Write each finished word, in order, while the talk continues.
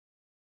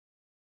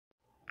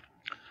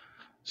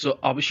So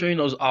I'll be showing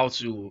us how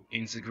to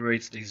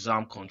integrate the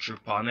Xampp control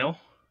panel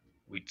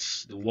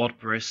with the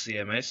WordPress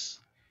CMS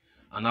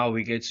and how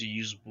we get to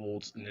use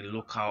both in the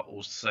local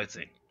host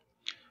setting.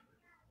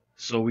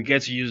 So we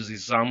get to use the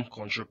Xampp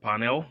control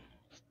panel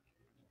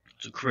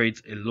to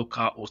create a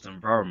local host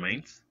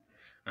environment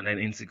and then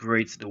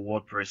integrate the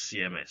WordPress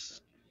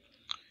CMS.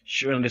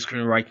 Showing on the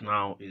screen right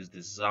now is the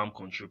Xampp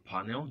control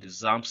panel. The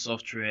Xampp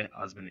software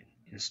has been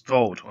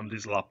installed on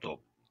this laptop.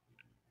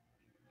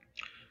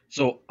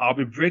 So I'll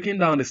be breaking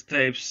down the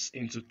steps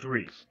into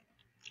three.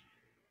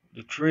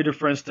 The three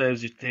different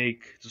steps you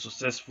take to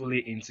successfully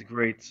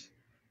integrate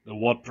the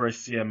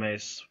WordPress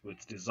CMS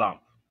with the Xampp.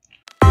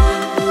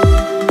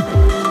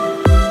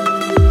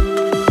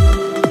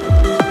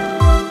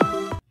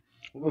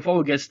 But before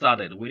we get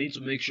started, we need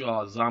to make sure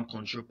our Xampp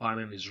control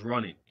panel is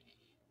running.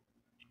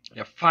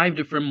 There are 5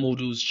 different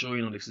modules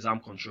showing on the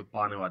Xampp control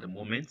panel at the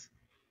moment.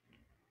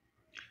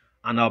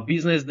 And our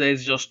business there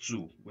is just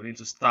 2. We need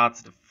to start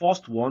the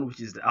first one,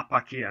 which is the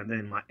APK, and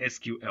then my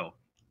SQL.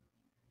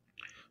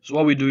 So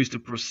what we do is to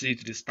proceed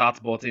to the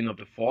start button of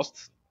the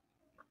first,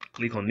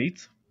 click on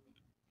it,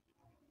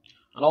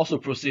 and also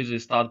proceed to the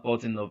start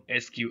button of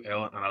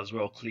SQL and as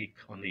well click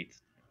on it.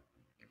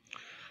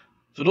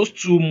 So those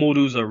 2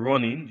 modules are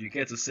running. You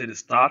get to see the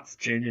start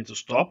changing to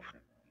stop.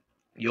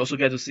 You also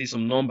get to see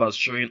some numbers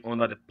showing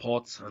under the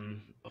port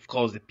and of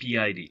course the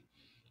PID.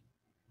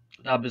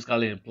 That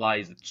basically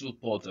implies the 2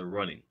 ports are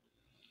running.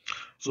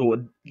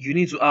 So you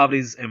need to have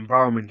this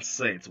environment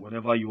set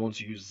whenever you want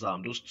to use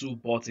Xampp. Those 2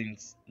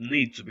 buttons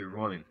need to be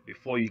running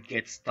before you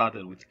get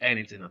started with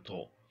anything at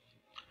all.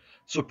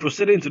 So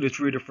proceeding to the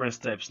 3 different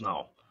steps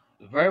now.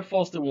 The very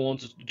first thing we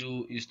want to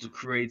do is to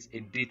create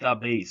a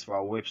database for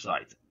our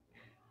website.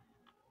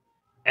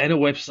 Any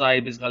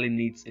website basically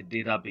needs a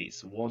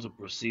database. We want to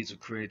proceed to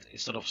create a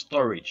sort of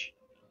storage,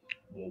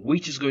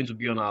 which is going to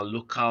be on our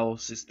local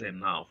system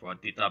now for our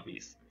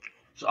database.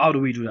 So how do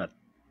we do that?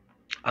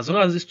 As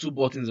long as these 2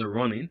 buttons are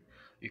running,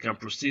 you can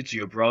proceed to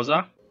your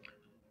browser.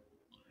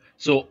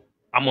 So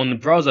I'm on the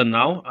browser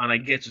now and I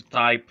get to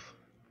type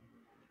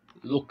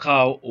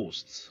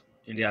localhost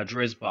in the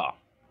address bar.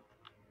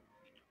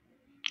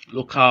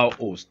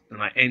 Localhost,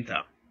 and I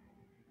enter.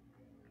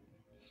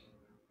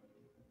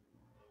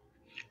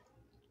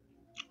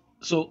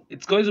 So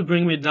it's going to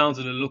bring me down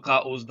to the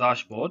localhost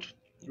dashboard,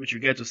 which you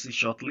get to see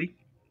shortly.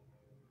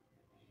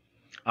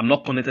 I'm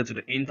not connected to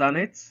the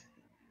internet,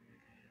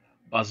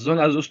 but as long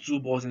as those 2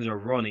 buttons are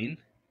running,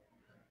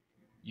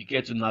 you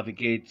get to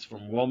navigate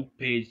from one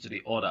page to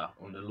the other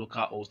on the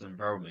localhost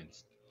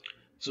environment.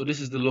 So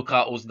this is the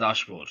localhost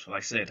dashboard. Like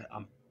I said,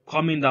 I'm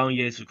coming down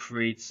here to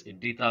create a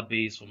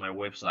database for my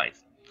website.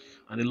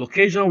 And the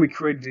location we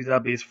create the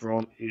database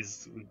from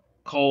is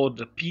called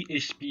the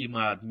PHP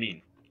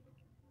MyAdmin.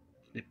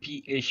 The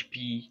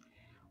PHP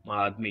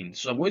MyAdmin.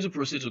 So I'm going to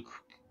proceed to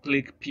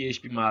click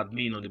PHP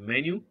MyAdmin on the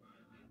menu.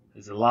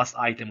 There's the last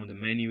item on the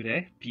menu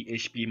there,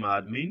 PHP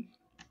MyAdmin.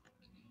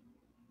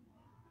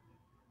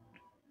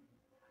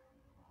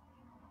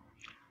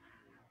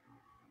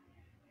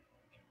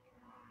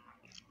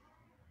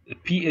 The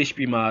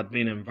PHP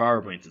MyAdmin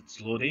environment,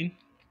 it's loading,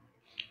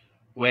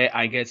 where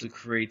I get to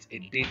create a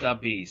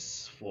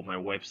database for my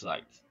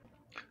website.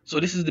 So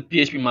this is the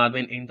PHP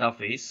MyAdmin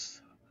interface,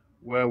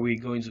 where we're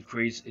going to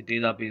create a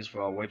database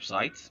for our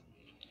website.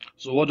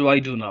 So what do I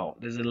do now?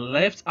 There's a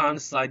left-hand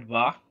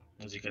sidebar,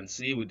 as you can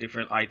see, with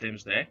different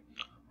items there.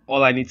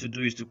 All I need to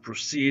do is to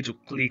proceed to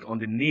click on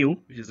the new,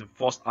 which is the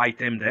first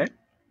item there.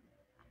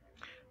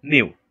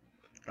 New.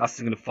 That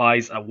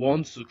signifies I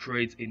want to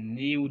create a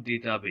new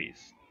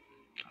database.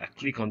 I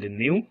click on the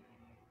new.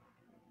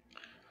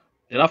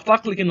 Then after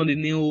clicking on the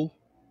new,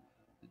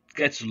 it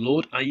gets to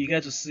load and you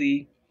get to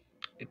see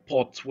a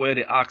port where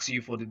they ask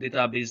you for the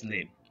database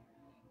name.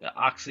 They're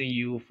asking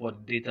you for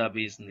the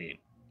database name.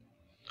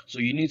 So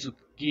you need to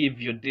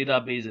give your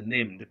database a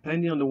name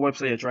depending on the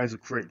website you're trying to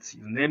create.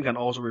 The name can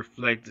also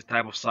reflect the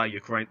type of site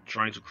you're trying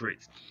to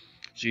create.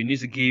 So you need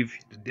to give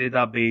the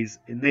database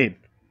a name.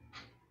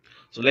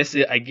 So let's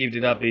say I give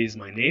database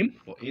my name,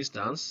 for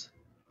instance.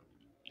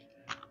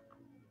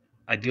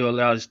 I do a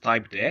large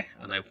type there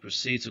and I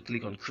proceed to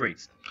click on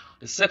create.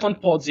 The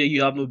second part here,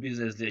 you have no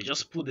business there.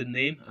 Just put the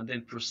name and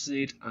then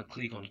proceed and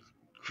click on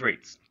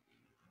create.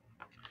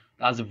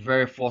 That's the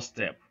very first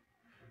step.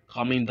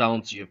 Coming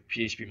down to your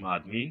PHP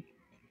MyAdmin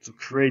to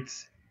create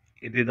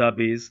a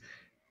database,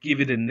 give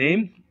it a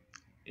name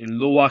in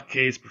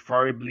lowercase,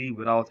 preferably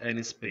without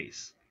any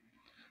space.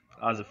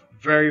 That's the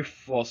very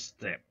first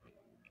step.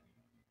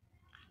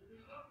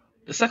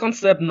 The second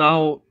step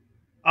now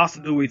has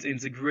to do with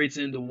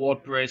integrating the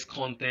WordPress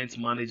Content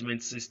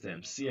Management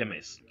System,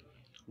 CMS,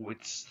 with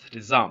the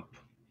Xampp.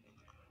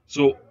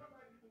 So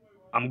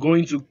I'm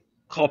going to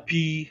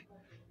copy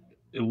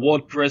a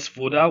WordPress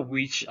folder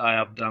which I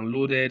have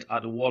downloaded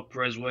at the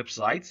WordPress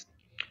website.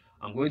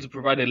 I'm going to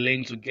provide a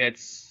link to get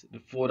the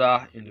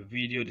folder in the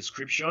video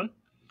description.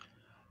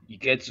 You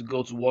get to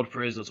go to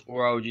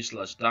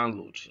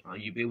wordpress.org/download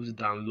and you'll be able to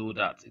download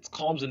that. It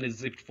comes in a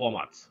zipped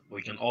format, but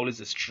you can always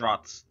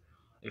extract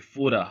a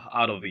folder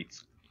out of it.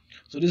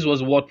 So this was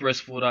the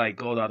WordPress folder I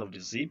got out of the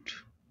zip.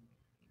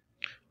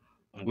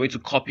 I'm going to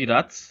copy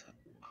that.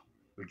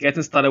 We're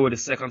getting started with the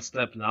second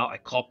step now. I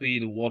copy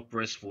the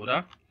WordPress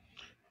folder.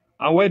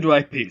 And where do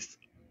I paste?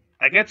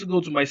 I get to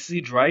go to my C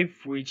drive,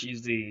 which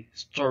is the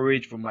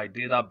storage for my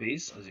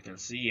database. As you can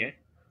see here,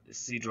 the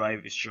C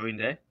drive is showing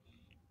there.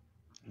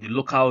 The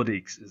local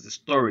disk is the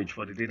storage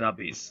for the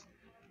database.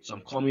 So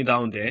I'm coming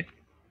down there.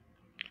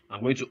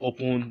 I'm going to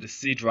open the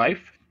C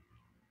drive.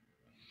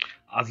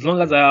 As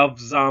long as I have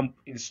Xampp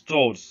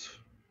installed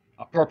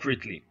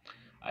appropriately,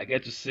 I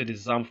get to see the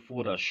Xampp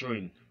folder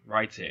showing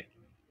right here.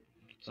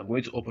 So I'm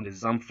going to open the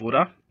Xampp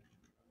folder.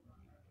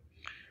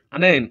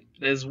 And then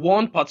there's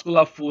one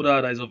particular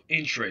folder that is of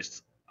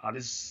interest at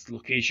this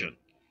location.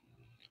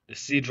 The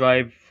C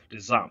drive, the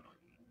Xampp.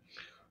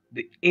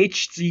 The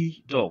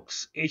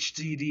htdocs,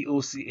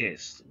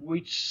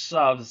 which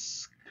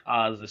serves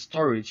as the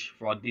storage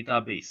for our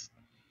database.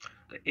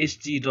 The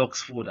htdocs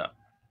folder.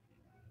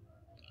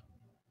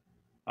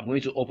 I'm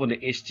going to open the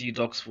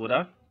htdocs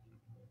folder.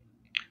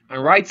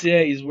 And right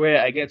here is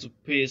where I get to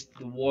paste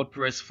the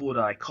WordPress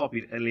folder I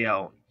copied earlier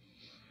on.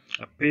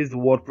 I paste the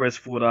WordPress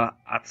folder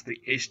at the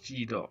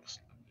htdocs.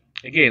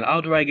 Again,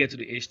 how do I get to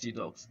the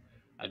htdocs?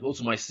 I go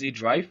to my C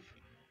drive,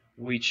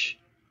 which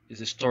is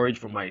the storage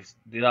for my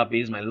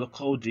database, my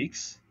local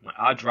disk, my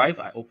hard drive.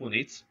 I open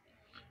it.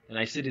 And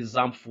I see the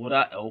Xampp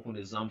folder. I open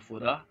the Xampp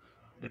folder.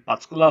 The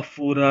particular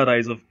folder that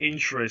is of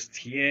interest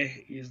here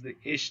is the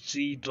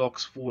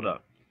htdocs folder,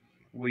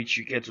 which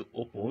you get to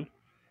open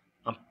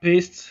and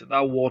paste that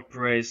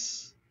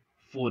WordPress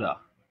folder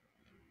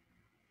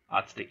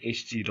at the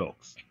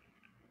htdocs.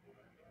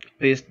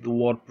 Paste the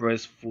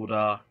WordPress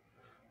folder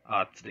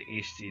at the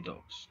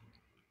htdocs.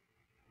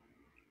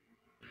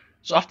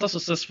 So after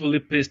successfully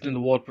pasting the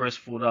WordPress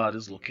folder at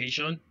this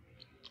location,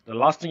 the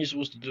last thing you're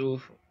supposed to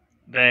do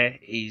there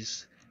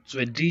is to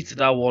edit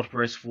that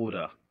WordPress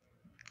folder.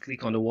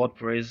 Click on the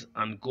WordPress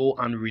and go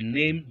and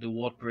rename the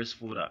WordPress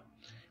folder.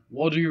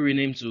 What do you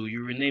rename to?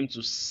 You rename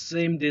to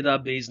same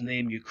database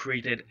name you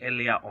created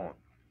earlier on.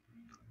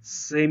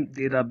 Same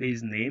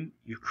database name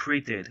you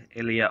created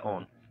earlier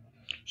on.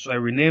 So I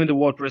renamed the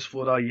WordPress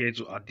folder here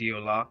to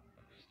Adiola,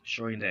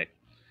 showing that.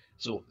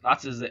 So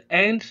that is the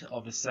end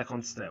of the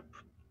second step.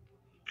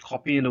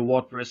 Copying the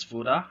WordPress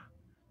folder,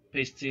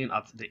 pasting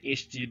at the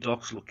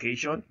htdocs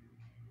location,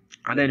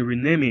 and then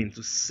renaming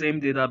to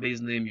same database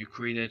name you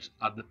created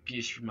at the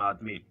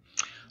phpMyAdmin.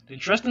 The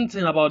interesting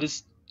thing about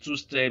these two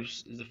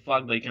steps is the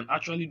fact that you can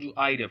actually do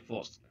either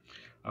first.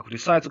 I could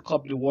decide to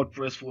copy the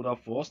WordPress folder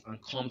first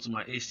and come to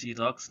my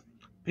htdocs,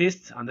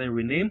 paste and then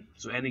rename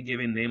to any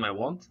given name I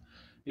want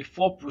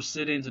before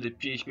proceeding to the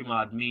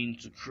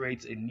phpMyAdmin to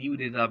create a new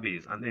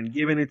database and then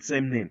giving it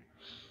same name.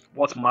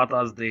 What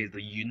matters there is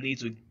that you need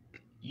to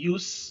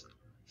use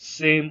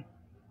same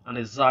and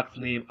exact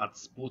name at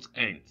both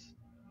ends,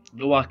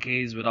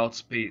 lowercase without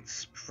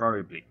space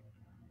preferably.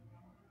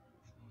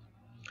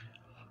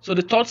 So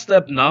the third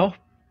step now,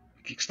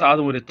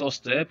 starting with the third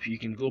step, you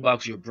can go back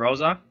to your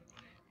browser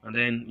and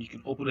then you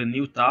can open a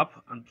new tab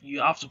and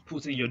you have to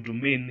put in your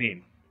domain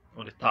name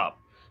on the tab.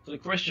 So the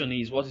question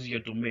is, what is your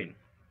domain?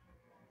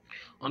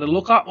 On the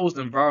localhost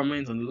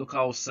environment, on the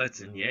localhost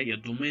setting here, your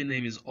domain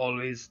name is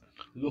always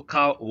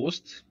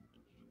localhost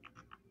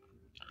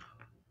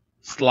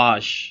 /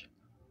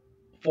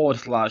 your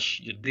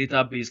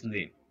database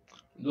name.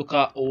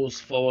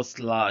 Localhost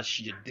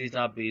 / your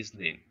database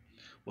name.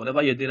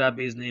 Whatever your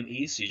database name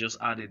is, you just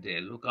add it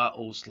there.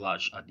 Localhost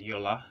 /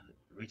 Adiola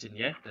written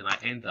here. Then I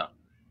enter.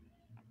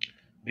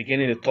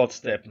 Beginning the third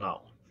step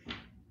now.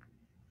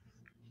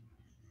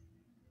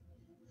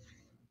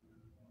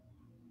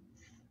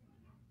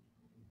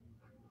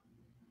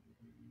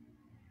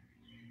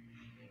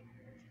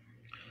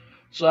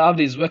 So I have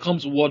this. Welcome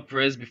to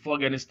WordPress. Before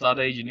getting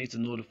started, you need to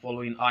know the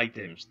following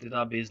items: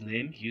 database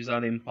name,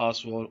 username,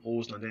 password,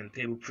 host, and then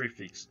table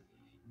prefix.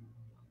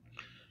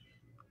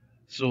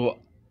 So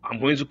I'm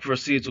going to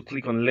proceed to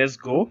click on Let's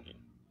Go.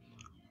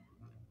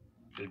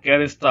 We're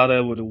getting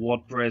started with the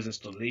WordPress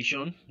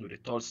installation with the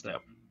third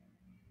step.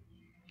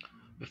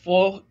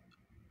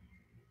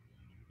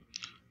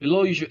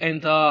 Below you should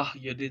enter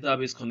your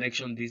database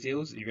connection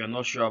details. If you're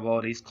not sure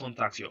about this,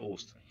 contact your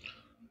host.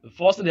 The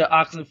first thing they're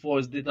asking for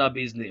is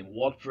database name.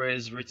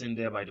 WordPress written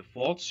there by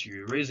default.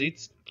 You erase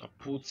it and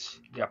put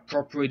the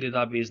appropriate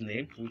database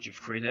name which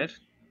you've created.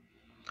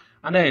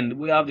 And then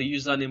we have the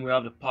username, we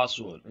have the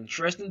password.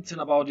 Interesting thing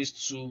about these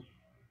two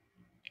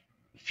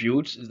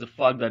fields is the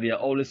fact that they are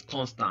always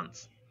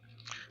constant.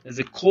 There's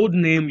a code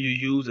name you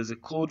use, there's a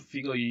code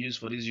figure you use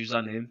for this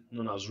username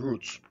known as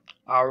root,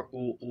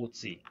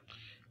 ROOT,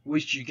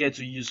 which you get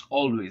to use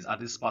always at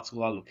this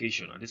particular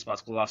location, at this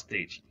particular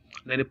stage.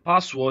 Then the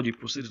password, you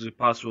proceed to the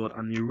password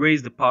and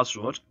erase the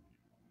password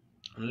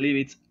and leave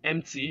it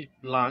empty,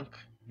 blank,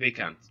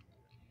 vacant.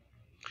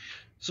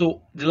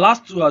 So the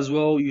last two as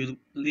well, you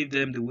leave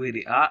them the way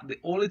they are. The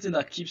only thing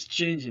that keeps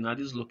changing at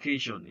this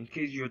location, in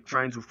case you're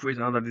trying to create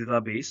another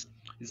database,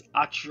 is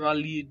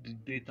actually the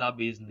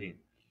database name.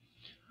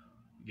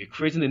 If you're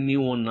creating a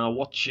new one now,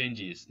 what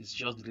changes? It's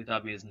just the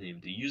database name.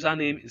 The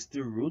username is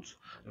still root,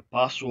 the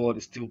password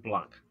is still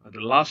blank, and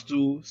the last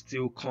two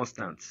still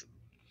constant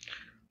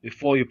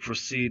before you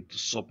proceed to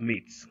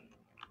submit.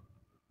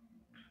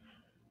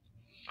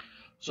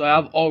 So I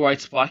have Alright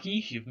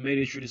Sparky, you've made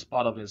it through this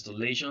part of the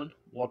installation.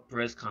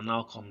 WordPress can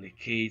now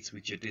communicate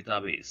with your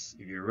database.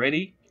 If you're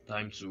ready,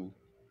 time to,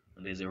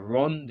 and there's a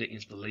run the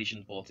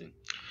installation button.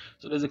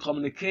 So there's a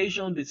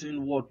communication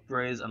between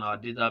WordPress and our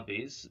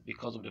database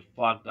because of the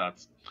fact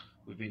that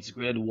we've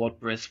integrated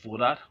WordPress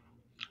folder,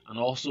 and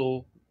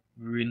also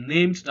we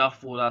renamed that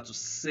folder to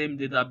same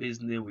database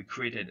name we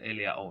created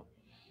earlier on.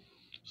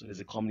 So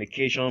there's a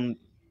communication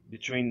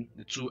between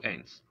the two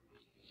ends.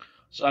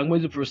 So I'm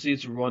going to proceed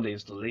to run the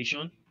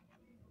installation.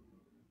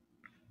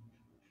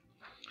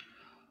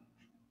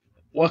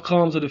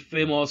 Welcome to the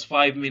famous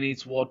 5-minute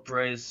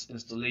WordPress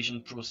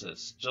installation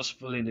process. Just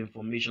fill in the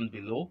information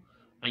below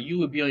and you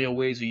will be on your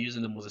way to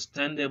using the most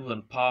extendable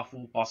and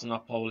powerful personal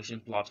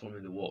publishing platform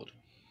in the world.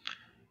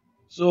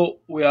 So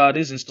we are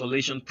this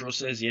installation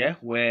process here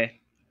where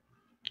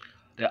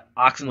they're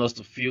asking us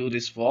to fill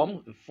this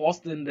form. The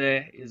first thing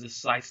there is the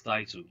site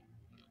title.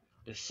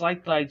 The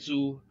site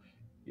title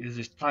is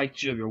the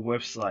title of your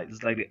website.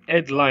 It's like the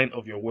headline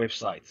of your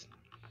website.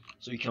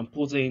 So you can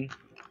put in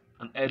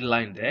an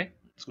headline there.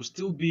 It could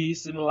still be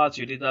similar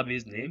to your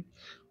database name,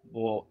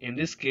 but in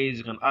this case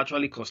you can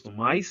actually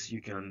customize.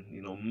 You can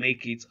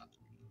make it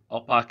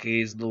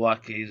uppercase,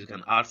 lowercase, you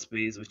can add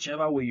space,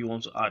 whichever way you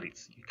want to add it,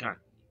 you can.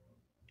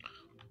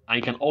 And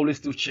you can always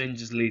still change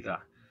this later.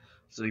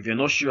 So if you're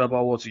not sure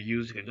about what to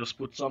use, you can just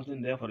put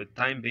something there for the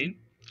time being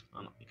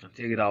and you can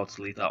take it out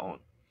later on.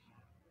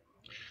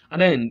 And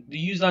then the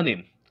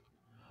username.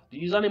 The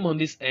username on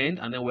this end,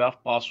 and then we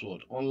have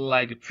password.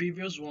 Unlike the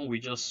previous one we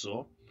just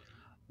saw,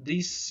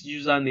 this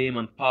username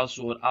and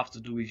password have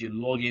to do with your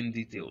login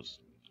details,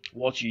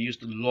 what you use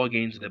to log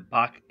into the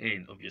back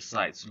end of your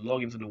site, to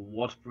log into the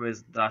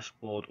WordPress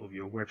dashboard of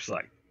your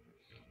website.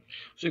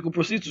 So you could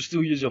proceed to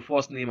still use your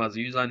first name as a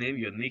username,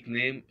 your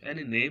nickname,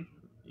 any name.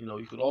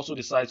 You could also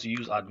decide to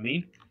use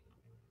admin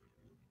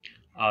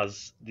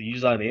as the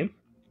username.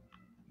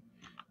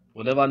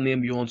 Whatever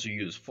name you want to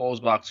use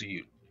falls back to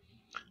you.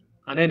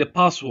 And then the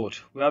password,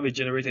 we have a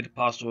generated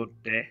password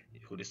there. You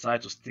could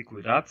decide to stick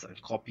with that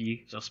and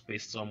copy, just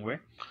paste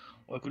somewhere,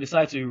 or you could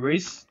decide to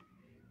erase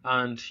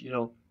and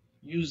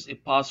use a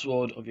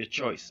password of your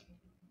choice.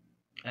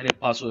 Any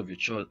password of your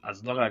choice,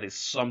 as long as it's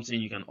something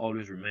you can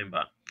always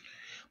remember.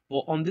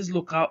 But on this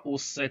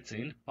localhost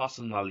setting,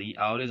 personally,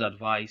 I always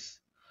advise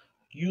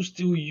you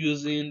still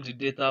using the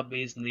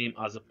database name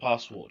as a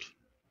password.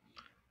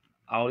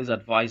 I always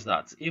advise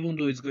that, even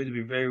though it's going to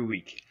be very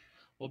weak.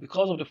 But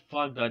because of the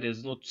fact that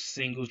there's no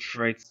single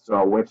thread to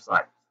our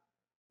website,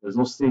 there's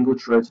no single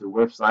thread to the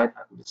website,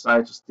 I could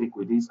decide to stick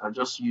with this and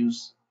just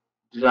use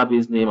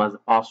database name as a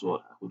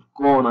password. I could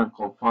go on and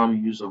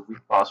confirm use of which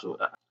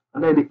password.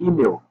 And then the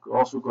email, you could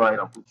also go ahead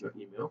and put your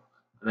email.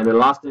 And then the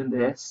last thing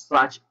there,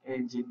 search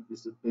engine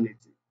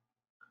visibility.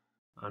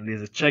 And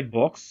there's a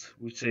checkbox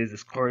which says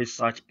discourage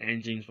search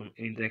engines from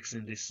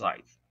indexing this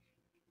site.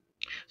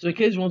 So in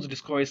case you want to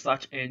discourage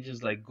search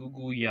engines like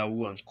Google,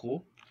 Yahoo, and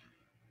Co.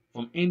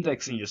 from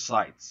indexing your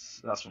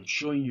sites, that's from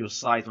showing your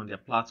site on their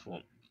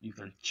platform, you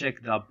can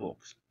check that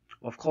box.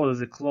 Of course,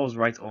 there's a clause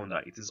right under.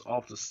 It is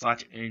up to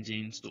search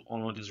engines to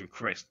honor this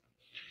request.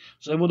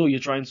 So even though you're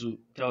trying to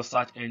tell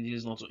search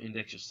engines not to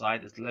index your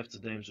site, it's left to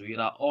them to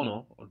either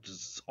honor or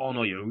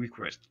dishonor your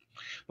request.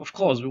 Of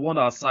course, we want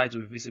our site to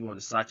be visible on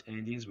the search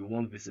engines. We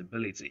want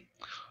visibility.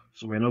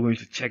 So we're not going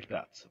to check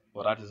that.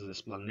 But that is the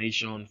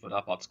explanation for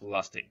that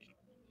particular stage.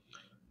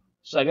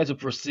 So I get to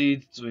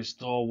proceed to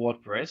install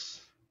WordPress.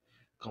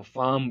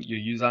 Confirm your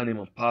username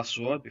and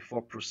password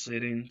before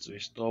proceeding to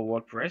install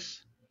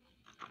WordPress.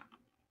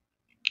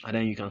 And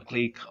then you can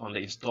click on the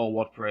install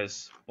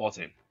WordPress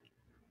button.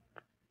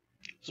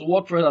 So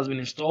WordPress has been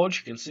installed.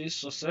 You can see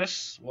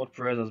success.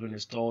 WordPress has been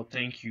installed.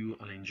 Thank you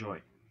and enjoy.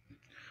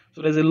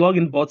 So there's a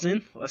login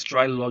button. Let's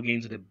try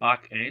login to the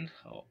back end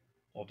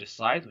of the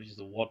site, which is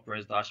the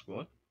WordPress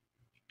dashboard.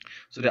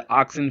 So they're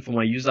asking for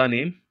my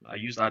username. I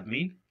use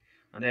admin.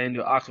 And then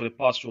they'll ask for the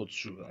password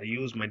too. I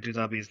use my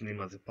database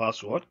name as a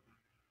password.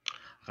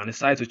 I can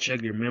decide to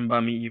check the remember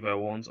me if I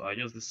want, or I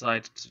just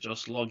decide to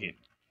just log in.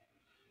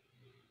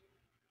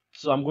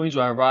 So I'm going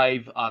to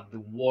arrive at the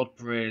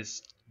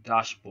WordPress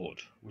dashboard,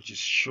 which is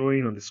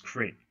showing on the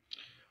screen,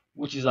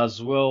 which is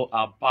as well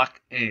our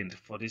back end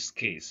for this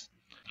case.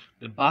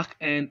 The back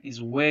end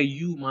is where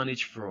you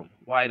manage from,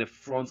 while the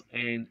front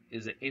end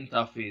is the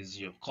interface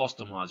your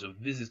customers, your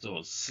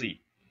visitors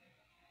see.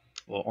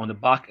 Or on the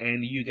back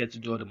end, you get to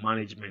do all the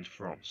management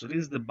from. So this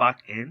is the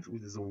back end,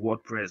 which is a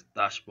WordPress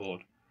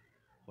dashboard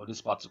for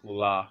this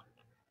particular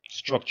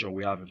structure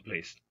we have in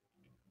place.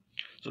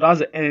 So that's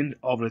the end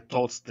of the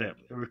third step.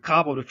 A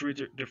recap of the three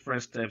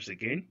different steps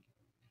again.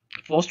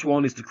 First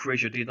one is to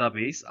create your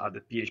database at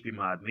the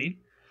PHPMyAdmin.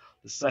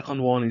 The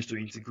second one is to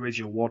integrate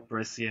your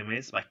WordPress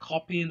CMS by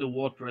copying the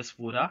WordPress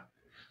folder,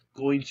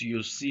 going to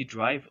your C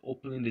drive,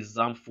 opening the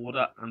Xampp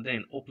folder, and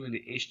then opening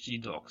the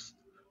htdocs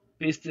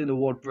pasting the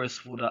WordPress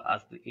folder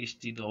as the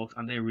htdocs,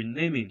 and then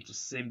renaming to the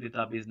same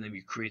database name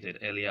you created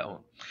earlier on.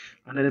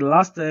 And then the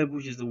last step,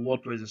 which is the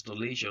WordPress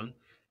installation,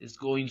 is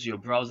going to your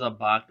browser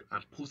back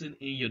and putting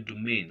in your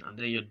domain, and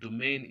then your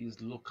domain is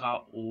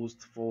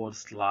localhost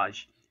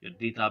 / your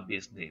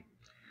database name.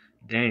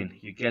 Then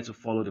you get to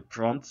follow the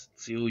prompts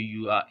till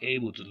you are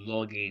able to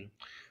log in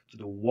to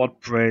the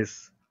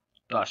WordPress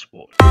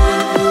dashboard.